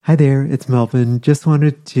Hi there, it's Melvin. Just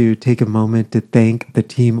wanted to take a moment to thank the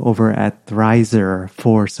team over at Thrizer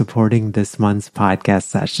for supporting this month's podcast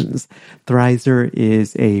sessions. Thrizer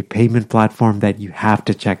is a payment platform that you have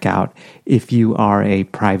to check out if you are a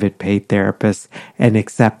private paid therapist and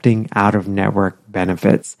accepting out-of-network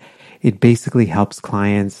benefits. It basically helps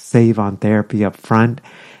clients save on therapy up front.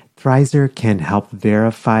 Thrizer can help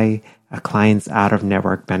verify a client's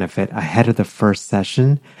out-of-network benefit ahead of the first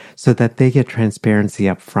session so that they get transparency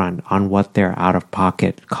up front on what their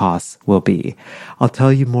out-of-pocket costs will be. I'll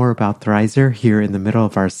tell you more about Thrizer here in the middle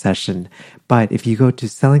of our session, but if you go to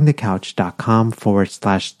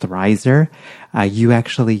sellingthecouch.com/Thrizer, you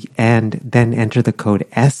actually and then enter the code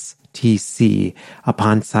STC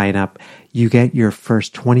upon sign up, you get your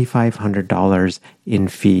first $2,500 in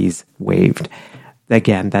fees waived.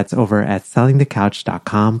 Again, that's over at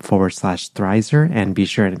sellingthecouch.com/Thrizer, and be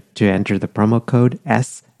sure to enter the promo code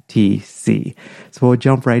STC. So we'll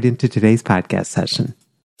jump right into today's podcast session.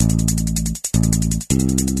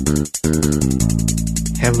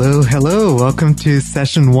 Hello. Welcome to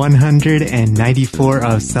session 194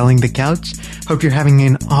 of Selling the Couch. Hope you're having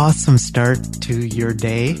an awesome start to your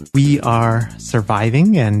day. We are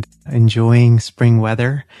surviving and enjoying spring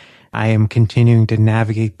weather. I am continuing to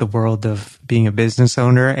navigate the world of being a business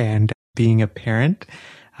owner and being a parent.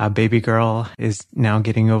 Baby girl is now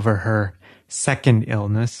getting over her second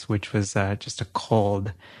illness, which was just a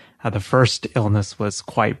cold. The first illness was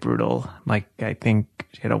quite brutal. I think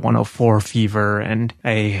she had a 104 fever and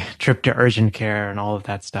a trip to urgent care and all of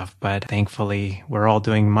that stuff. But thankfully, we're all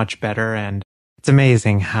doing much better. And it's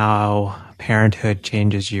amazing how parenthood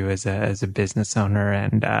changes you as a business owner.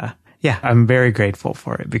 And I'm very grateful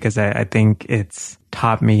for it because I think it's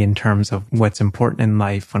taught me in terms of what's important in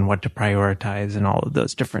life and what to prioritize and all of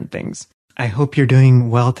those different things. I hope you're doing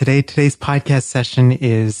well today. Today's podcast session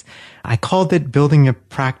I called it Building a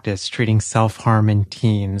Practice Treating Self-Harm in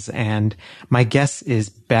Teens. And my guest is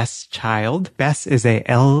Bess Child. Bess is a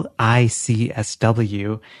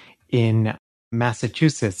LICSW in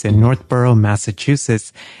Massachusetts, in Northborough,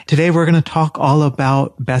 Massachusetts. Today, we're going to talk all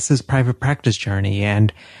about Bess's private practice journey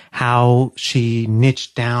and how she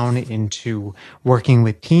niched down into working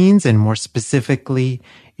with teens, and more specifically,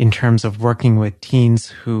 in terms of working with teens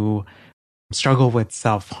who struggle with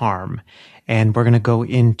self-harm. And we're going to go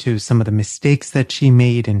into some of the mistakes that she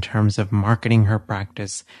made in terms of marketing her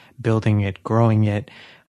practice, building it, growing it,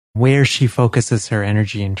 where she focuses her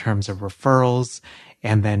energy in terms of referrals,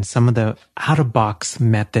 and then some of the out-of-box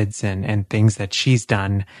methods and things that she's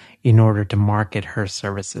done in order to market her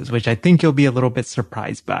services, which I think you'll be a little bit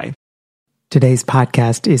surprised by. Today's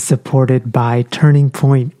podcast is supported by Turning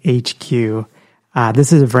Point HQ.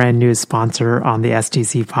 This is a brand new sponsor on the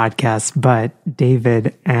STC podcast, but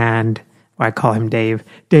I call him Dave.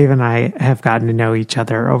 Dave and I have gotten to know each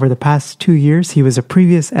other over the past 2 years. He was a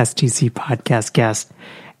previous STC podcast guest.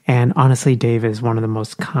 And honestly, Dave is one of the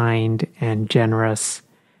most kind and generous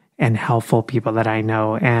and helpful people that I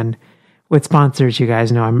know. And with sponsors, you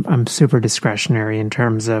guys know I'm super discretionary in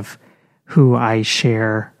terms of who I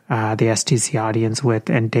share the STC audience with.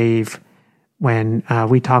 And Dave, when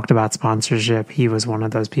we talked about sponsorship, he was one of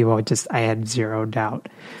those people I had zero doubt.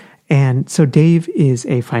 And so Dave is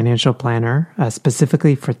a financial planner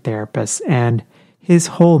specifically for therapists. And his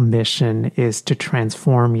whole mission is to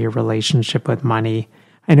transform your relationship with money.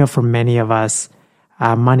 I know for many of us,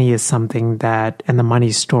 money is something and the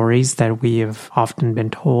money stories that we have often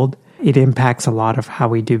been told, it impacts a lot of how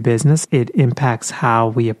we do business. It impacts how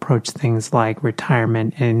we approach things like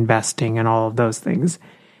retirement and investing and all of those things.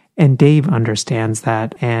 And Dave understands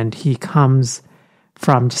that, and he comes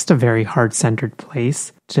from just a very heart-centered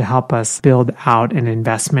place to help us build out an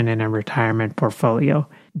investment in a retirement portfolio.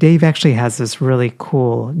 Dave actually has this really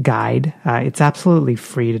cool guide. It's absolutely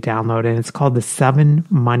free to download, and it's called The 7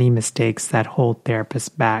 Money Mistakes That Hold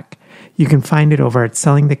Therapists Back. You can find it over at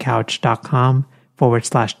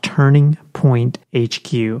sellingthecouch.com/Turning Point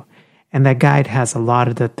HQ. And that guide has a lot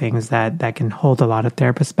of the things that can hold a lot of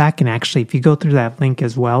therapists back. And actually, if you go through that link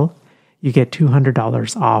as well, you get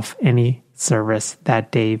 $200 off any service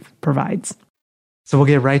that Dave provides. So we'll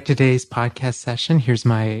get right to today's podcast session. Here's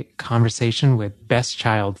my conversation with Bess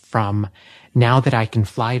Child from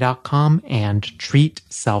NowThatICanFly.com and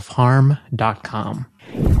TreatSelfHarm.com.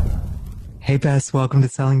 Hey, Bess, welcome to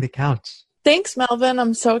Selling the Couch. Thanks, Melvin.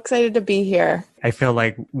 I'm so excited to be here. I feel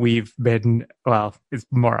like we've been, it's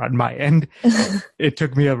more on my end. It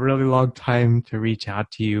took me a really long time to reach out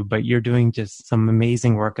to you, but you're doing just some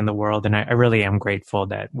amazing work in the world. And I really am grateful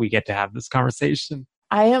that we get to have this conversation.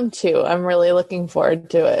 I am too. I'm really looking forward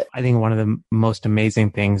to it. I think one of the most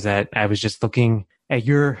amazing things that I was just looking at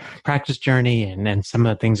your practice journey and some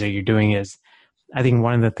of the things that you're doing is, I think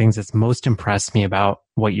one of the things that's most impressed me about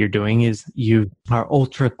what you're doing is you are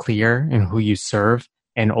ultra clear in who you serve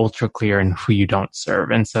and ultra clear in who you don't serve.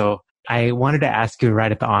 And so I wanted to ask you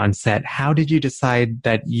right at the onset, how did you decide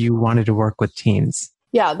that you wanted to work with teens?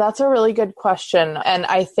 Yeah, that's a really good question. And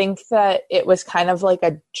I think that it was kind of like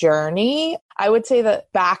a journey. I would say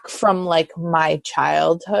that back from like my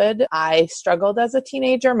childhood, I struggled as a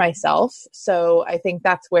teenager myself. So I think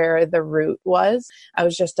that's where the root was. I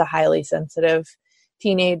was just a highly sensitive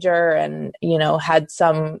teenager and, had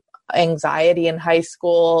some anxiety in high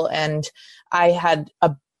school. And I had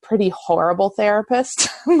a pretty horrible therapist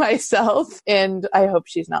myself. And I hope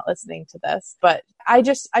she's not listening to this, but I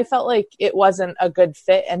felt like it wasn't a good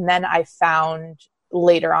fit. And then I found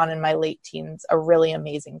later on in my late teens, a really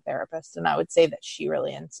amazing therapist. And I would say that she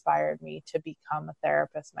really inspired me to become a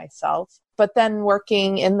therapist myself. But then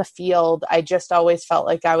working in the field, I just always felt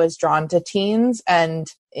like I was drawn to teens. And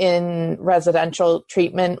in residential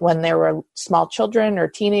treatment, when there were small children or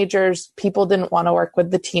teenagers, people didn't want to work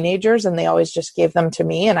with the teenagers and they always just gave them to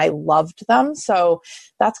me and I loved them. So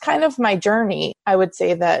that's kind of my journey. I would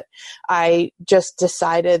say that I just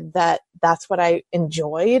decided that that's what I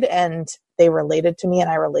enjoyed and they related to me and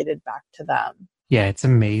I related back to them. Yeah, it's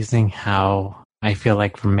amazing how I feel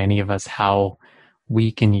like for many of us, how we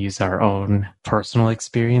can use our own personal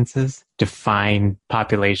experiences to find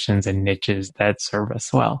populations and niches that serve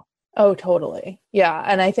us well. Oh, totally. Yeah.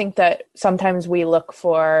 And I think that sometimes we look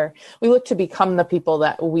to become the people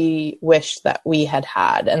that we wish that we had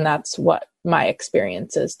had. And that's what my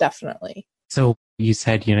experience is, definitely. So you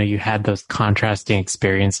said, you had those contrasting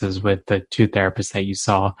experiences with the two therapists that you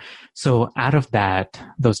saw. So out of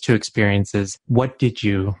those two experiences, what did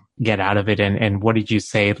you get out of it? And what did you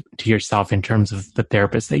say to yourself in terms of the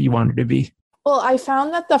therapist that you wanted to be? Well, I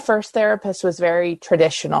found that the first therapist was very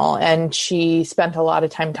traditional and she spent a lot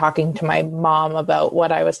of time talking to my mom about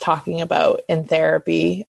what I was talking about in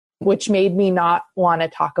therapy, which made me not want to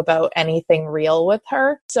talk about anything real with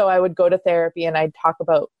her. So I would go to therapy and I'd talk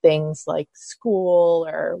about things like school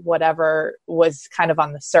or whatever was kind of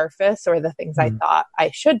on the surface or the things I thought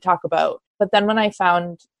I should talk about. But then when I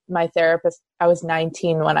found my therapist, I was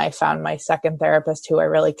 19 when I found my second therapist who I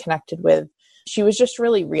really connected with. She was just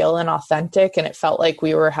really real and authentic. And it felt like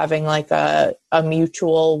we were having like a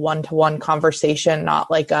mutual one-to-one conversation,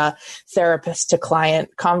 not like a therapist to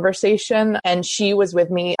client conversation. And she was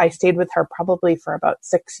with me. I stayed with her probably for about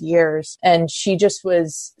 6 years. And she just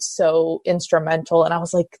was so instrumental. And I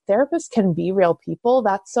was like, therapists can be real people.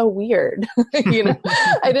 That's so weird. I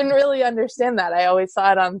didn't really understand that. I always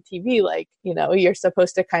saw it on TV, like, you're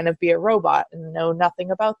supposed to kind of be a robot and know nothing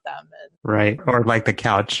about them. Right. Or like the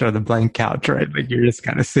couch or the blank couch, right? Like you're just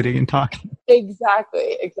kind of sitting and talking.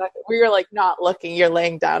 Exactly. We were like not looking, you're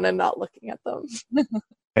laying down and not looking at them.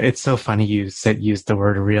 It's so funny you use the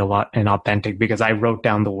word real and authentic because I wrote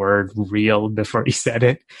down the word real before you said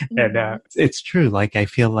it. Mm-hmm. And it's true. Like, I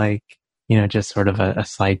feel like, just sort of a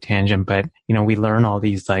slight tangent, but, we learn all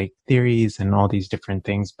these like theories and all these different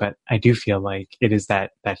things, but I do feel like it is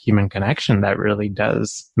that human connection that really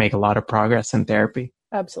does make a lot of progress in therapy.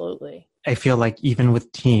 Absolutely. I feel like even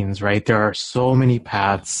with teens, right, there are so many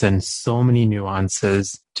paths and so many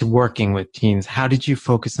nuances to working with teens. How did you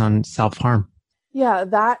focus on self-harm? Yeah,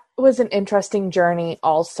 that was an interesting journey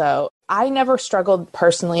also. I never struggled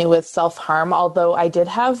personally with self-harm, although I did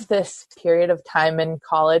have this period of time in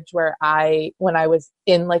college where when I was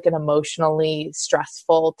in like an emotionally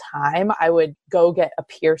stressful time, I would go get a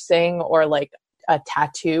piercing or like a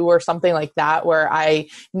tattoo or something like that, where I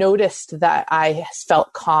noticed that I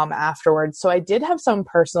felt calm afterwards. So I did have some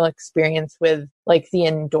personal experience with like the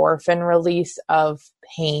endorphin release of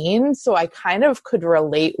pain. So I kind of could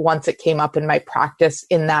relate once it came up in my practice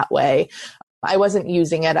in that way. I wasn't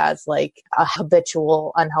using it as like a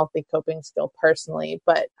habitual unhealthy coping skill personally,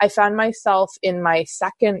 but I found myself in my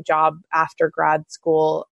second job after grad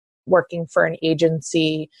school working for an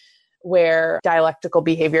agency where dialectical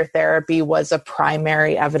behavior therapy was a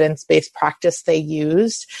primary evidence-based practice they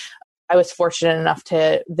used. I was fortunate enough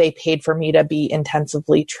they paid for me to be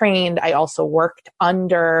intensively trained. I also worked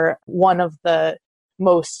under one of the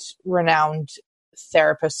most renowned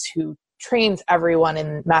therapists who trains everyone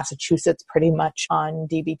in Massachusetts pretty much on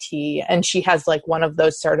DBT. And she has like one of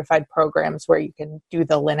those certified programs where you can do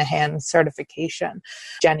the Linehan certification.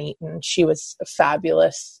 Jen Eaton, she was a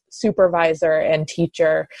fabulous supervisor and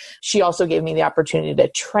teacher. She also gave me the opportunity to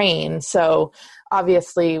train. So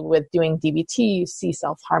obviously with doing DBT, you see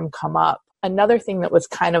self-harm come up. Another thing that was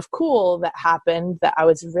kind of cool that happened that I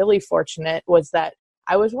was really fortunate was that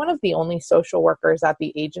I was one of the only social workers at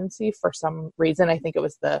the agency for some reason. I think it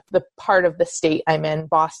was the part of the state I'm in.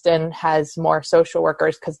 Boston has more social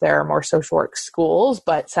workers because there are more social work schools,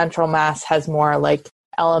 but Central Mass has more like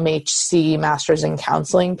LMHC, Masters in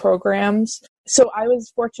Counseling programs. So I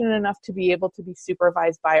was fortunate enough to be able to be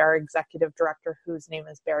supervised by our executive director, whose name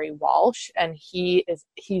is Barry Walsh. And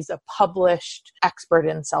he's a published expert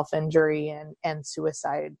in self-injury and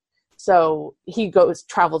suicide. So he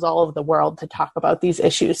travels all over the world to talk about these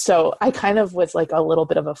issues. So I kind of was like a little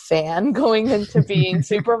bit of a fan going into being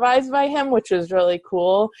supervised by him, which was really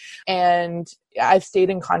cool. And I've stayed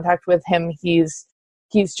in contact with him. He's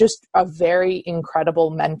just a very incredible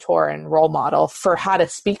mentor and role model for how to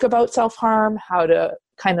speak about self-harm, how to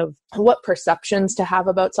what perceptions to have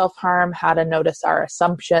about self-harm, how to notice our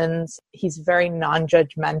assumptions. He's very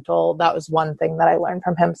non-judgmental. That was one thing that I learned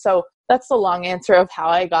from him. So that's the long answer of how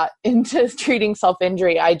I got into treating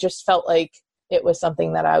self-injury. I just felt like it was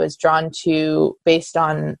something that I was drawn to based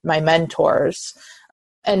on my mentors.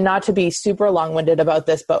 And not to be super long-winded about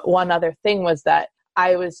this, but one other thing was that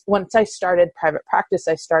once I started private practice,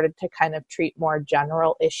 I started to kind of treat more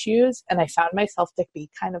general issues, and I found myself to be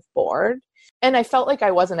kind of bored. And I felt like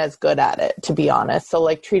I wasn't as good at it, to be honest. So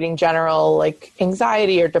like treating general like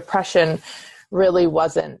anxiety or depression really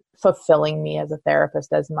wasn't fulfilling me as a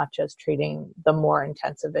therapist as much as treating the more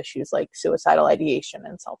intensive issues like suicidal ideation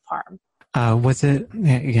and self-harm. Was it,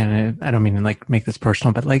 again, I don't mean to like make this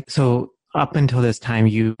personal, but like, so up until this time,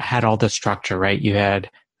 you had all the structure, right? You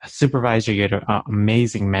had a supervisor, you had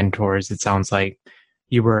amazing mentors. It sounds like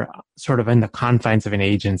you were sort of in the confines of an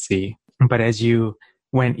agency. But as you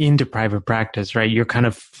went into private practice, right, you're kind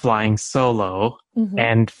of flying solo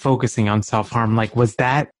and focusing on self-harm. Like, was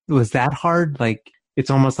that hard? Like, it's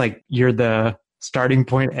almost like you're the starting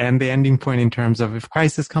point and the ending point in terms of if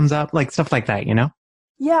crisis comes up, like stuff like that, you know?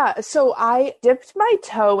 Yeah, so I dipped my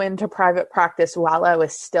toe into private practice while I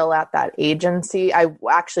was still at that agency. I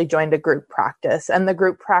actually joined a group practice, and the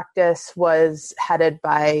group practice was headed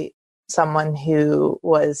by someone who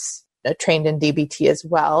was trained in DBT as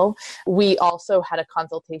well. We also had a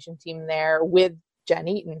consultation team there with Jen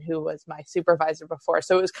Eaton, who was my supervisor before.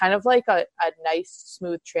 So it was kind of like a nice,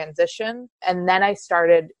 smooth transition. And then I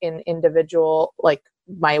started in individual, like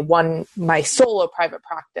my solo private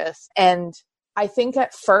practice. And I think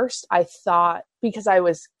at first I thought, because I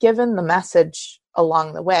was given the message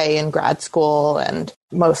along the way in grad school and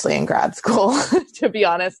mostly in grad school, to be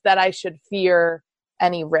honest, that I should fear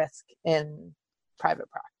any risk in private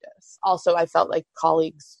practice. Also, I felt like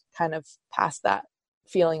colleagues kind of passed that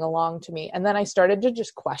feeling along to me. And then I started to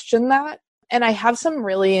just question that. And I have some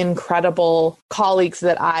really incredible colleagues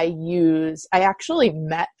that I use. I actually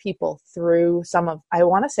met people through I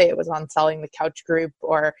want to say it was on Selling the Couch group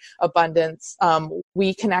or Abundance.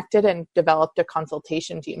 We connected and developed a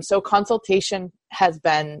consultation team. So consultation has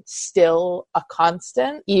been still a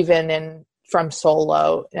constant, even from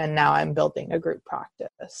solo. And now I'm building a group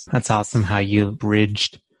practice. That's awesome how you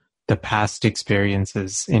bridged the past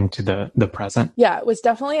experiences into the present. Yeah, it was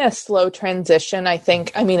definitely a slow transition.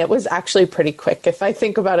 It was actually pretty quick. If I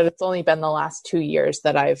think about it, it's only been the last 2 years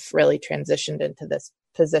that I've really transitioned into this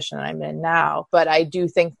position I'm in now. But I do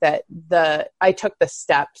think that I took the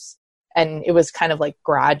steps and it was kind of like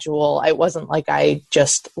gradual. It wasn't like I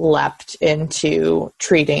just leapt into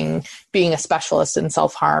being a specialist in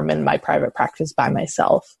self-harm in my private practice by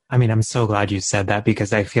myself. I mean, I'm so glad you said that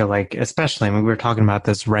because I feel like, especially, we were talking about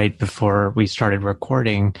this right before we started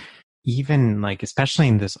recording, even like, especially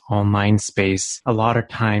in this online space, a lot of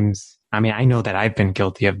times, I know that I've been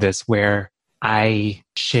guilty of this where I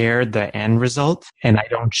share the end result and I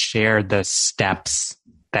don't share the steps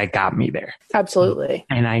that got me there. Absolutely.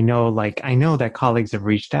 And I know that colleagues have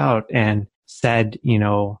reached out and said,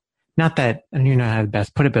 not that, I don't even know how to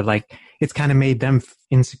best put it, but like, it's kind of made them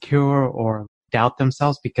insecure or doubt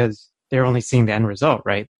themselves because they're only seeing the end result,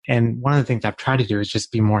 right? And one of the things I've tried to do is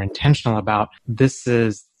just be more intentional about, this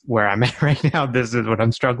is where I'm at right now. This is what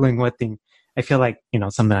I'm struggling with. And I feel like,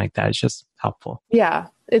 something like that is just helpful. Yeah,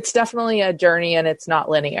 it's definitely a journey and it's not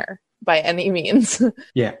linear by any means.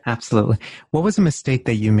 Yeah, absolutely. What was a mistake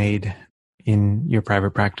that you made in your private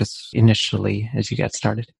practice initially as you got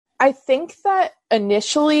started? I think that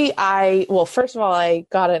initially first of all, I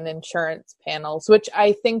got an insurance panels, which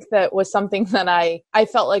I think that was something that I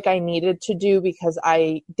felt like I needed to do because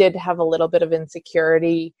I did have a little bit of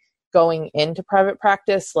insecurity going into private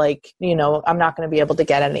practice. Like, I'm not going to be able to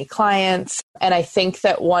get any clients. And I think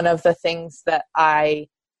that one of the things that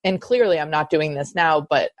and clearly I'm not doing this now,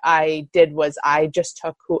 but I did was I just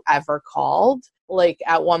took whoever called. Like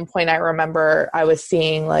at one point I remember I was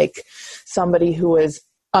seeing like somebody who was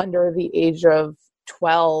under the age of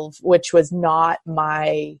 12, which was not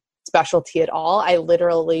my specialty at all. I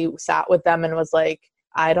literally sat with them and was like,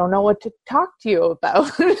 I don't know what to talk to you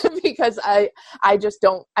about because I just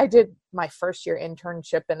don't, I did my first year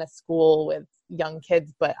internship in a school with young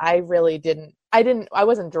kids, but I really I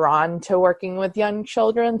wasn't drawn to working with young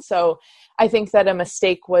children. So I think that a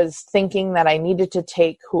mistake was thinking that I needed to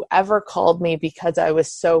take whoever called me because I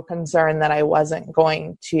was so concerned that I wasn't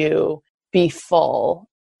going to be full.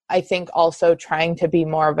 I think also trying to be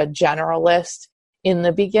more of a generalist in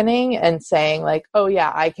the beginning and saying like, oh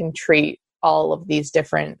yeah, I can treat all of these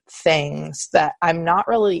different things that I'm not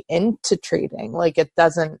really into treating. Like it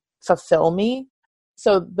doesn't fulfill me.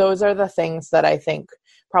 So those are the things that I think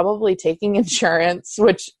probably taking insurance,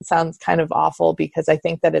 which sounds kind of awful because I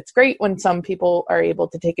think that it's great when some people are able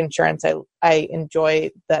to take insurance. I enjoy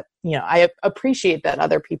that, I appreciate that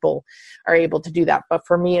other people are able to do that. But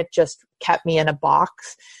for me, it just kept me in a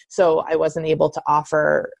box. So I wasn't able to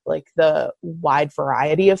offer like the wide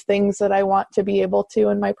variety of things that I want to be able to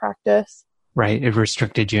in my practice. Right. It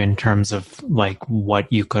restricted you in terms of like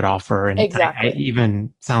what you could offer. And exactly. I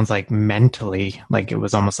even sounds like mentally, like it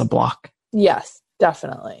was almost a block. Yes.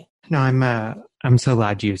 Definitely. No, I'm so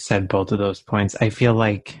glad you said both of those points. I feel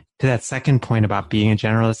like to that second point about being a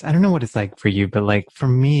generalist, I don't know what it's like for you, but like for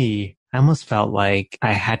me, I almost felt like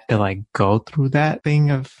I had to like go through that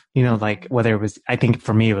thing of, like whether it was, I think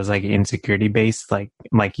for me, it was like insecurity based, like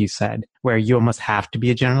you said, where you almost have to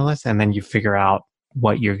be a generalist and then you figure out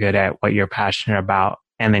what you're good at, what you're passionate about,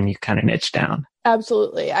 and then you kind of niche down.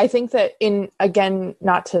 Absolutely. I think that again,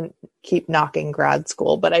 not to keep knocking grad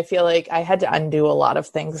school, but I feel like I had to undo a lot of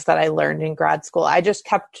things that I learned in grad school. I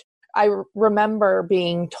remember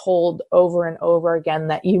being told over and over again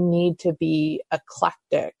that you need to be an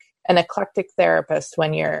eclectic therapist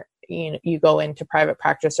when you go into private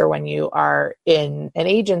practice or when you are in an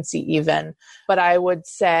agency even. But I would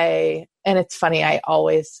say, and it's funny, I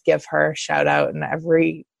always give her a shout out in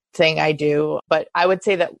everything I do, but I would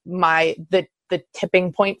say that the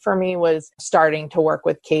tipping point for me was starting to work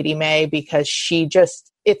with Katie May because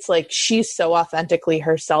it's like she's so authentically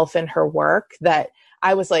herself in her work that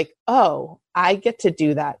I was like, oh, I get to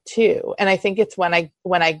do that too. And I think it's when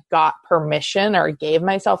I got permission or gave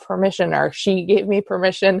myself permission or she gave me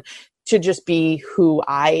permission to just be who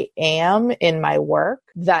I am in my work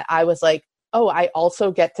that I was like, oh, I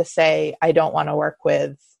also get to say I don't want to work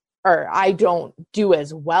with or I don't do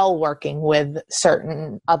as well working with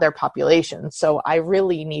certain other populations. So I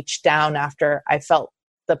really niched down after I felt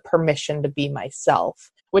the permission to be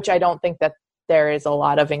myself, which I don't think that there is a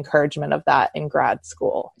lot of encouragement of that in grad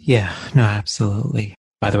school. Yeah, no, absolutely.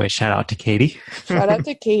 By the way, shout out to Katie. Shout out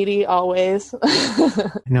to Katie always.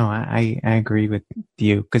 No, I agree with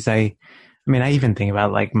you because I even think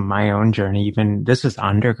about like my own journey, even this was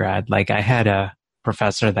undergrad. Like I had a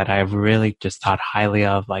professor that I really just thought highly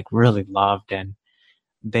of, like really loved. And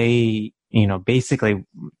they, basically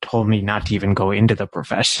told me not to even go into the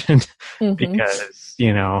profession because,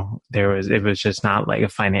 it was just not like a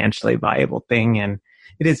financially viable thing. And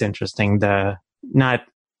it is interesting. I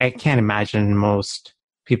can't imagine most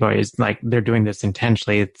people is like, they're doing this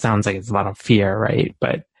intentionally. It sounds like it's a lot of fear, right?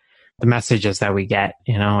 But the messages that we get,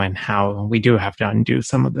 and how we do have to undo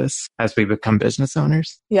some of this as we become business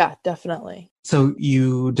owners. Yeah, definitely. So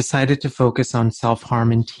you decided to focus on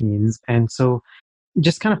self-harm in teens. And so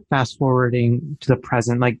just kind of fast forwarding to the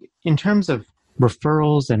present, like in terms of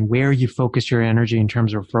referrals and where you focus your energy in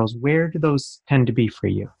terms of referrals, where do those tend to be for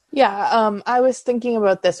you? Yeah, I was thinking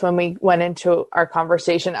about this when we went into our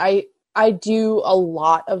conversation. I do a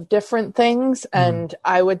lot of different things. And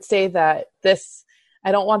I would say that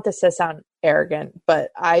I don't want this to sound arrogant, but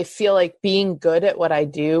I feel like being good at what I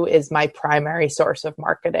do is my primary source of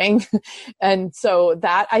marketing. And so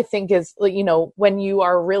that I think is, when you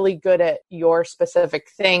are really good at your specific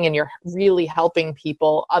thing and you're really helping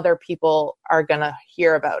people, other people are going to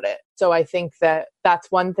hear about it. So I think that that's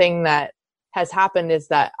one thing that has happened is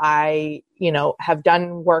that I, have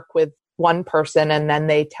done work with one person and then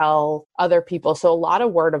they tell other people. So a lot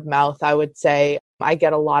of word of mouth, I would say. I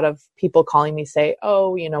get a lot of people calling me say,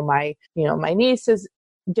 oh, my niece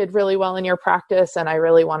did really well in your practice and I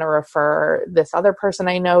really want to refer this other person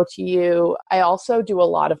I know to you. I also do a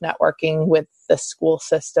lot of networking with the school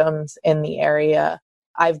systems in the area.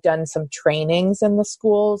 I've done some trainings in the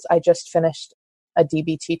schools. I just finished a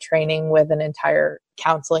DBT training with an entire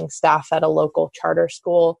counseling staff at a local charter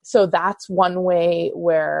school. So that's one way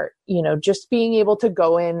where, just being able to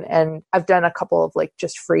go in, and I've done a couple of like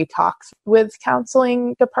just free talks with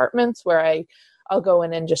counseling departments where I'll go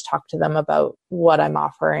in and just talk to them about what I'm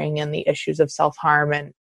offering and the issues of self-harm.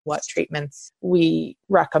 And what treatments we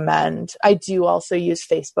recommend. I do also use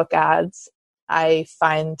Facebook ads. I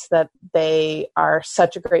find that they are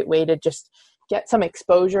such a great way to just get some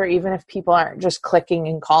exposure, even if people aren't just clicking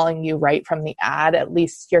and calling you right from the ad. At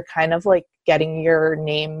least you're kind of like getting your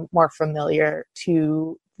name more familiar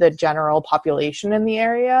to the general population in the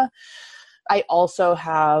area. I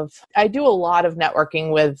do a lot of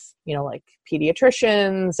networking with, like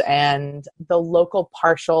pediatricians and the local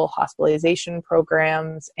partial hospitalization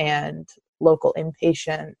programs and local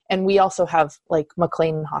inpatient. And we also have like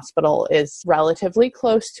McLean Hospital is relatively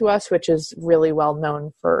close to us, which is really well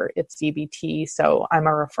known for its DBT. So I'm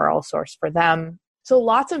a referral source for them. So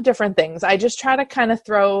lots of different things. I just try to kind of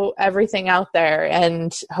throw everything out there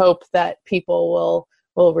and hope that people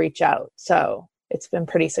will reach out. So it's been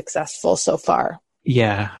pretty successful so far.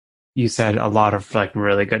 Yeah. You said a lot of like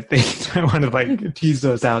really good things. I want to like tease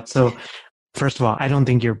those out. So first of all, I don't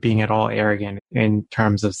think you're being at all arrogant in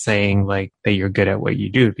terms of saying like that you're good at what you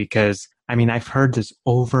do, because I mean, I've heard this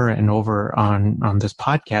over and over on this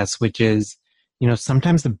podcast, which is,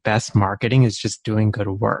 sometimes the best marketing is just doing good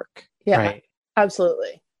work. Yeah, right?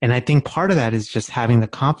 Absolutely. And I think part of that is just having the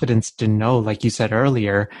confidence to know, like you said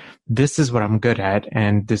earlier, this is what I'm good at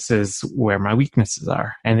and this is where my weaknesses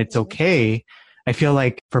are. And it's okay. I feel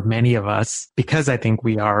like for many of us, because I think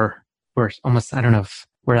we're almost, I don't know if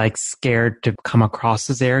we're like scared to come across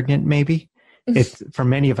as arrogant, maybe. It's for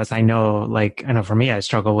many of us, I know for me, I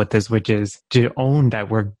struggle with this, which is to own that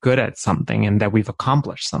we're good at something and that we've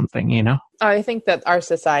accomplished something, I think that our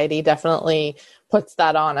society definitely puts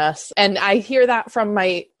that on us. And I hear that from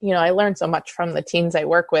I learned so much from the teens I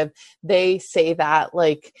work with. They say that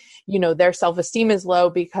their self-esteem is low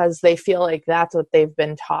because they feel like that's what they've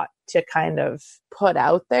been taught to kind of put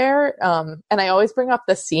out there. And I always bring up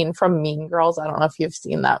the scene from Mean Girls. I don't know if you've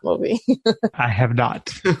seen that movie. I have not.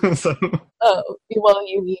 Oh, well,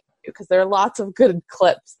 you need to, because there are lots of good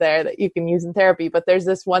clips there that you can use in therapy. But there's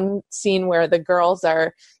this one scene where the girls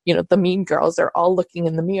are, the mean girls are all looking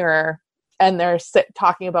in the mirror and they're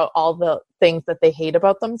talking about all the things that they hate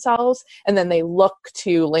about themselves. And then they look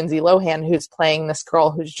to Lindsay Lohan, who's playing this girl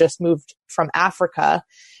who's just moved from Africa.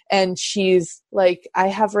 And she's like, I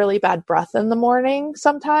have really bad breath in the morning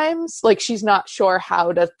sometimes. Like she's not sure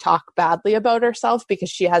how to talk badly about herself because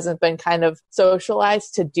she hasn't been kind of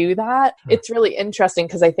socialized to do that. It's really interesting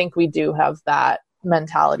because I think we do have that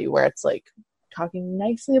mentality where it's like talking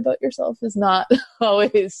nicely about yourself is not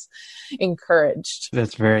always encouraged.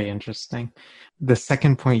 That's very interesting. The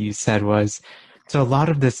second point you said was, so a lot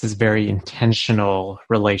of this is very intentional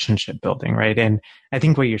relationship building, right? And I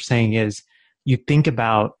think what you're saying is, you think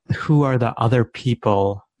about who are the other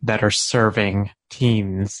people that are serving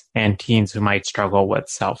teens and teens who might struggle with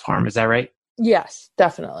self-harm. Is that right? Yes,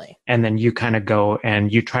 definitely. And then you kind of go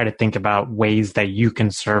and you try to think about ways that you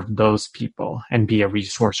can serve those people and be a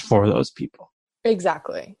resource for those people.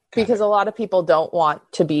 Exactly. Because a lot of people don't want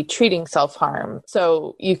to be treating self-harm.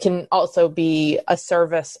 So you can also be a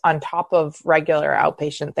service on top of regular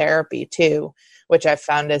outpatient therapy too, which I've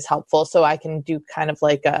found is helpful. So I can do kind of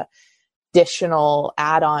like a additional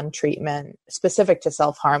add-on treatment specific to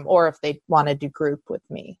self-harm, or if they want to do group with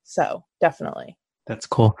me. So definitely. That's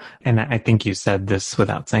cool. And I think you said this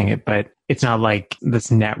without saying it, but it's not like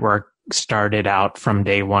this network started out from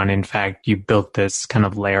day one. In fact, you built this kind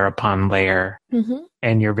of layer upon layer,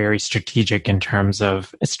 and you're very strategic in terms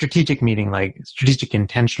of strategic, meaning like strategic,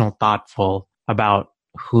 intentional, thoughtful about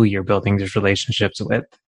who you're building these relationships with.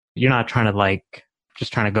 You're not trying to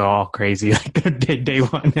just trying to go all crazy like day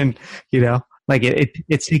one, and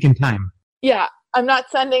it's taking time. Yeah, I'm not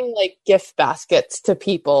sending like gift baskets to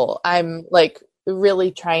people. I'm like really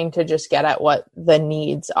trying to just get at what the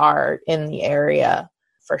needs are in the area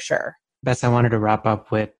for sure. Bess, I wanted to wrap up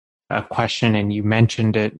with a question, and you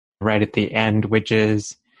mentioned it right at the end, which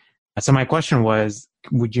is, so my question was,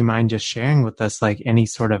 would you mind just sharing with us like any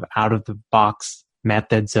sort of out of the box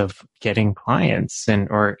methods of getting clients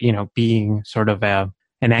or being sort of an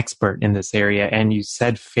expert in this area? And you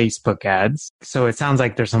said Facebook ads. So it sounds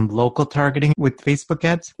like there's some local targeting with Facebook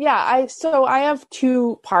ads. Yeah, I have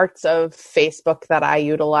two parts of Facebook that I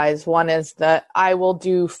utilize. One is that I will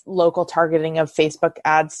do local targeting of Facebook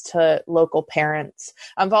ads to local parents.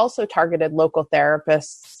 I've also targeted local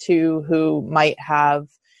therapists too, who might have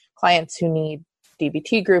clients who need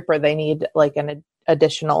DBT group or they need like an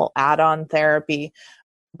additional add-on therapy.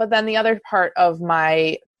 But then the other part of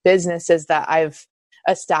my business is that I've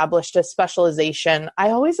established a specialization.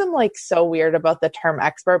 I always am like so weird about the term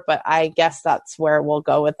expert, but I guess that's where we'll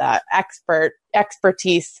go with that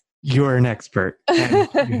expertise You're an expert and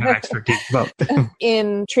you have expertise both.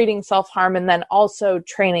 In treating self-harm, and then also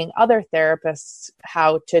training other therapists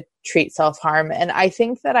how to treat self-harm. And I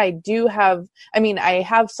think that I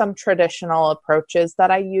have some traditional approaches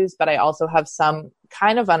that I use, but I also have some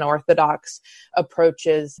kind of unorthodox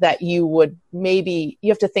approaches that you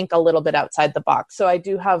have to think a little bit outside the box. So I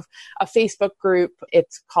do have a Facebook group.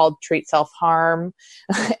 It's called Treat Self-Harm.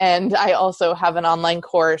 And I also have an online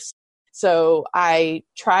course. So I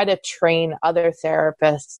try to train other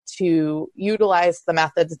therapists to utilize the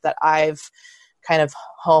methods that I've kind of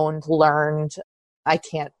learned. I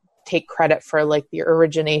can't take credit for like the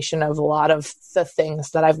origination of a lot of the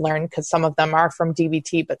things that I've learned, because some of them are from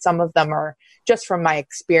DBT, but some of them are just from my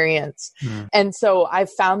experience. And so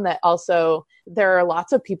I've found that also there are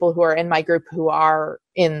lots of people who are in my group who are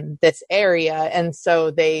in this area. And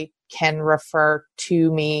so they can refer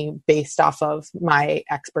to me based off of my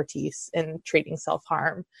expertise in treating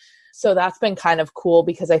self-harm. So that's been kind of cool,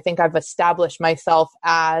 because I think I've established myself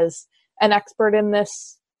as an expert in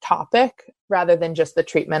this topic rather than just the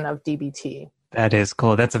treatment of DBT. That is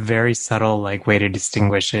cool. That's a very subtle way to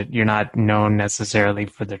distinguish it. You're not known necessarily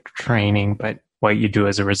for the training, but what you do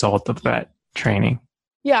as a result of that training.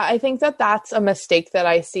 Yeah, I think that that's a mistake that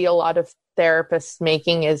I see a lot of therapists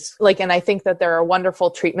making is and I think that there are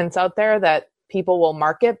wonderful treatments out there that people will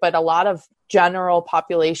market, but a lot of general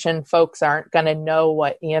population folks aren't going to know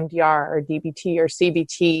what EMDR or DBT or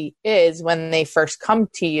CBT is when they first come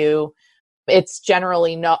to you. It's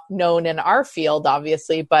generally not known in our field,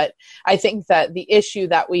 obviously, but I think that the issue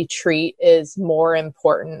that we treat is more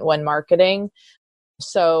important when marketing.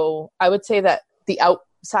 So I would say that the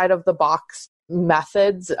outside of the box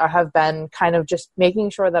methods have been kind of just making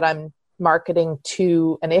sure that I'm marketing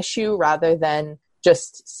to an issue rather than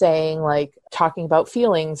just saying talking about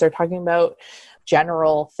feelings or talking about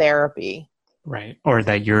general therapy. Right. Or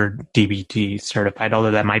that you're DBT certified,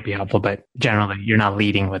 although that might be helpful, but generally you're not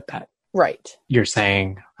leading with that. Right. You're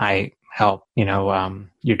saying, I help,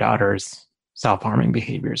 your daughter's self-harming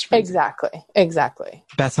behaviors. Exactly.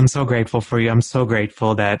 Bess, I'm so grateful for you. I'm so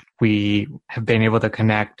grateful that we have been able to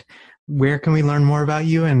connect. Where can we learn more about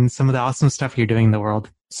you and some of the awesome stuff you're doing in the world?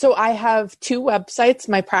 So I have two websites.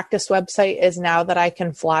 My practice website is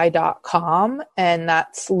nowthaticanfly.com, and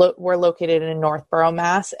we're located in Northborough,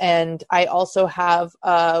 Mass. And I also have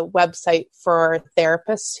a website for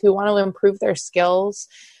therapists who want to improve their skills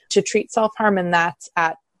to treat self-harm, and that's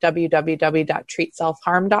at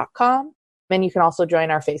www.treatselfharm.com. And you can also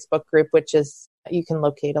join our Facebook group, you can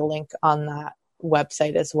locate a link on that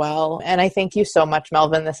website as well. And I thank you so much,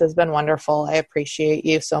 Melvin. This has been wonderful. I appreciate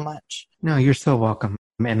you so much. No, you're so welcome.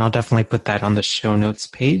 And I'll definitely put that on the show notes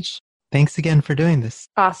page. Thanks again for doing this.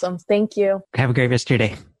 Awesome. Thank you. Have a great rest of your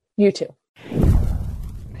day. You too.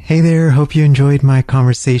 Hey there. Hope you enjoyed my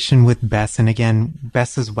conversation with Bess. And again,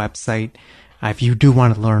 Bess's website, if you do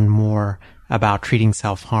want to learn more about treating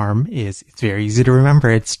self-harm, it's very easy to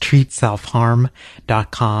remember. It's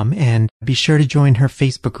treatselfharm.com. And be sure to join her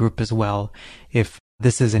Facebook group as well if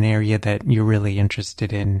this is an area that you're really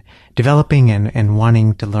interested in developing and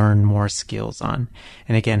wanting to learn more skills on.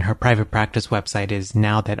 And again, her private practice website is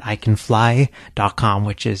nowthaticanfly.com,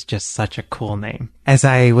 which is just such a cool name. As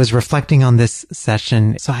I was reflecting on this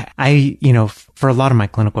session, so I for a lot of my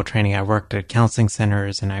clinical training, I worked at counseling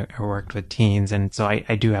centers and I worked with teens. And so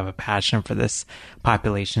I do have a passion for this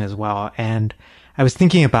population as well. And I was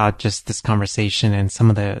thinking about just this conversation and some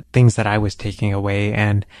of the things that I was taking away.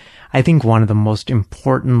 And I think one of the most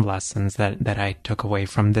important lessons that I took away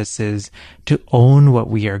from this is to own what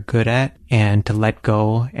we are good at and to let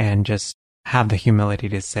go and just have the humility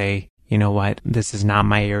to say, you know what, this is not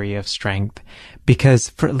my area of strength.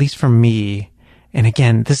 Because at least for me, and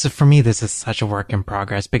again, this is such a work in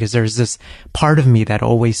progress, because there's this part of me that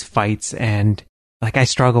always fights, and I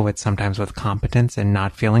struggle sometimes with competence and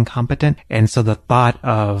not feeling competent. And so the thought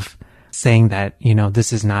of saying that,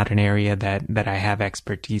 this is not an area that I have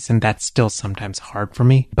expertise in, that's still sometimes hard for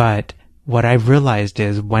me. But what I've realized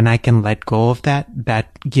is when I can let go of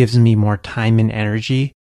that gives me more time and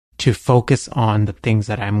energy to focus on the things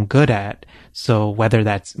that I'm good at. So whether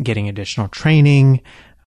that's getting additional training,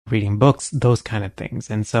 reading books, those kind of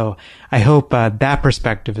things. And so I hope that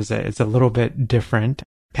perspective is a little bit different.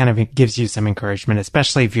 Kind of gives you some encouragement,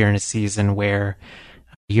 especially if you're in a season where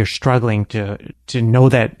you're struggling to know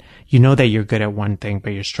that you're good at one thing,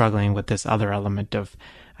 but you're struggling with this other element of,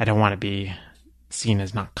 I don't want to be seen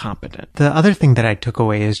as not competent. The other thing that I took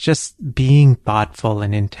away is just being thoughtful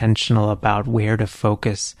and intentional about where to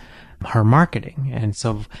focus her marketing. And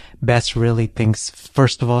so Bess really thinks,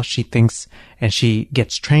 first of all, she thinks and she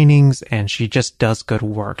gets trainings and she just does good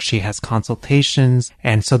work. She has consultations.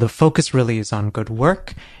 And so the focus really is on good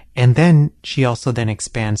work. And then she also then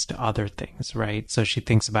expands to other things, right? So she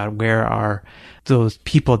thinks about where are those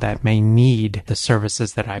people that may need the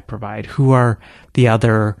services that I provide? Who are the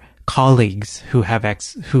other colleagues who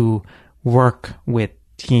who work with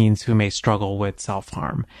teens who may struggle with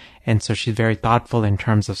self-harm? And so she's very thoughtful in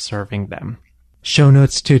terms of serving them. Show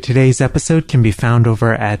notes to today's episode can be found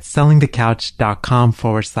over at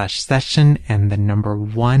sellingthecouch.com/session and the number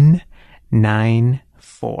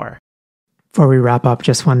 194. Before we wrap up,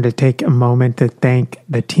 just wanted to take a moment to thank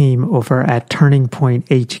the team over at Turning Point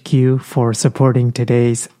HQ for supporting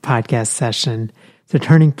today's podcast session. So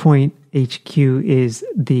Turning Point HQ is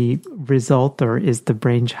the result or is the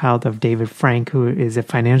brainchild of David Frank, who is a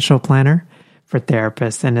financial planner for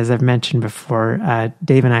therapists. And as I've mentioned before,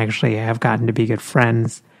 Dave and I actually have gotten to be good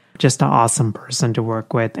friends, just an awesome person to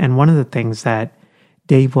work with. And one of the things that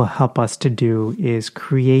Dave will help us to do is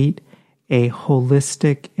create a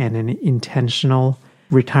holistic and an intentional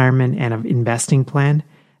retirement and an investing plan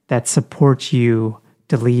that supports you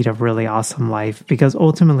to lead a really awesome life. Because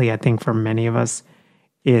ultimately, I think for many of us,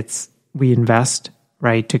 we invest,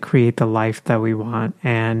 right, to create the life that we want.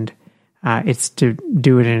 And it's to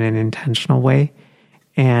do it in an intentional way.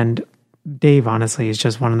 And Dave, honestly, is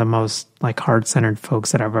just one of the most heart-centered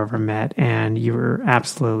folks that I've ever met. And you're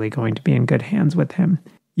absolutely going to be in good hands with him.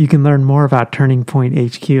 You can learn more about Turning Point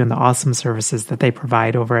HQ and the awesome services that they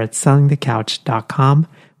provide over at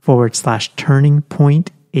sellingthecouch.com/Turning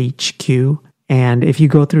Point HQ. And if you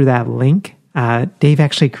go through that link, Dave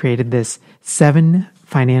actually created this 7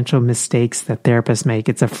 financial mistakes that therapists make.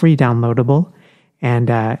 It's a free downloadable, and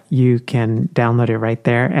you can download it right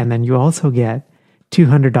there. And then you also get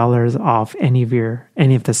 $200 off any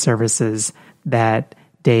of the services that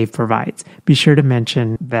Dave provides. Be sure to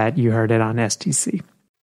mention that you heard it on STC.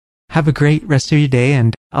 Have a great rest of your day,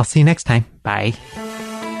 and I'll see you next time. Bye.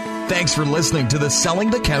 Thanks for listening to the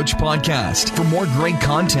Selling the Couch podcast. For more great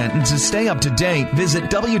content and to stay up to date, visit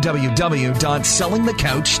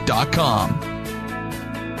www.sellingthecouch.com.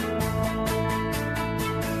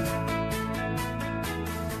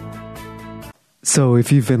 So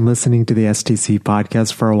if you've been listening to the STC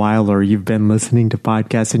podcast for a while, or you've been listening to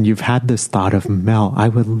podcasts and you've had this thought of, Mel, I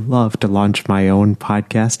would love to launch my own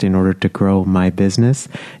podcast in order to grow my business,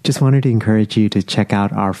 just wanted to encourage you to check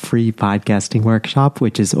out our free podcasting workshop,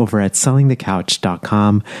 which is over at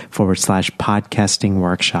sellingthecouch.com/podcasting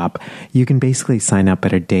workshop. You can basically sign up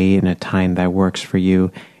at a day and a time that works for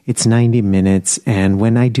you. It's 90 minutes. And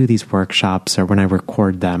when I do these workshops or when I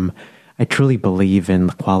record them, I truly believe in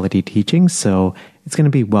the quality teaching, so it's going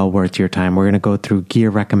to be well worth your time. We're going to go through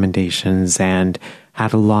gear recommendations and how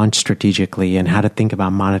to launch strategically and how to think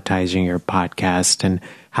about monetizing your podcast and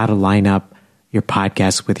how to line up your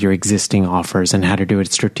podcast with your existing offers and how to do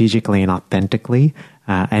it strategically and authentically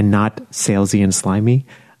and not salesy and slimy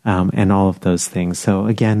and all of those things. So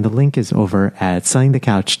again, the link is over at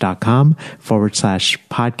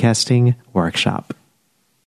sellingthecouch.com/podcasting workshop.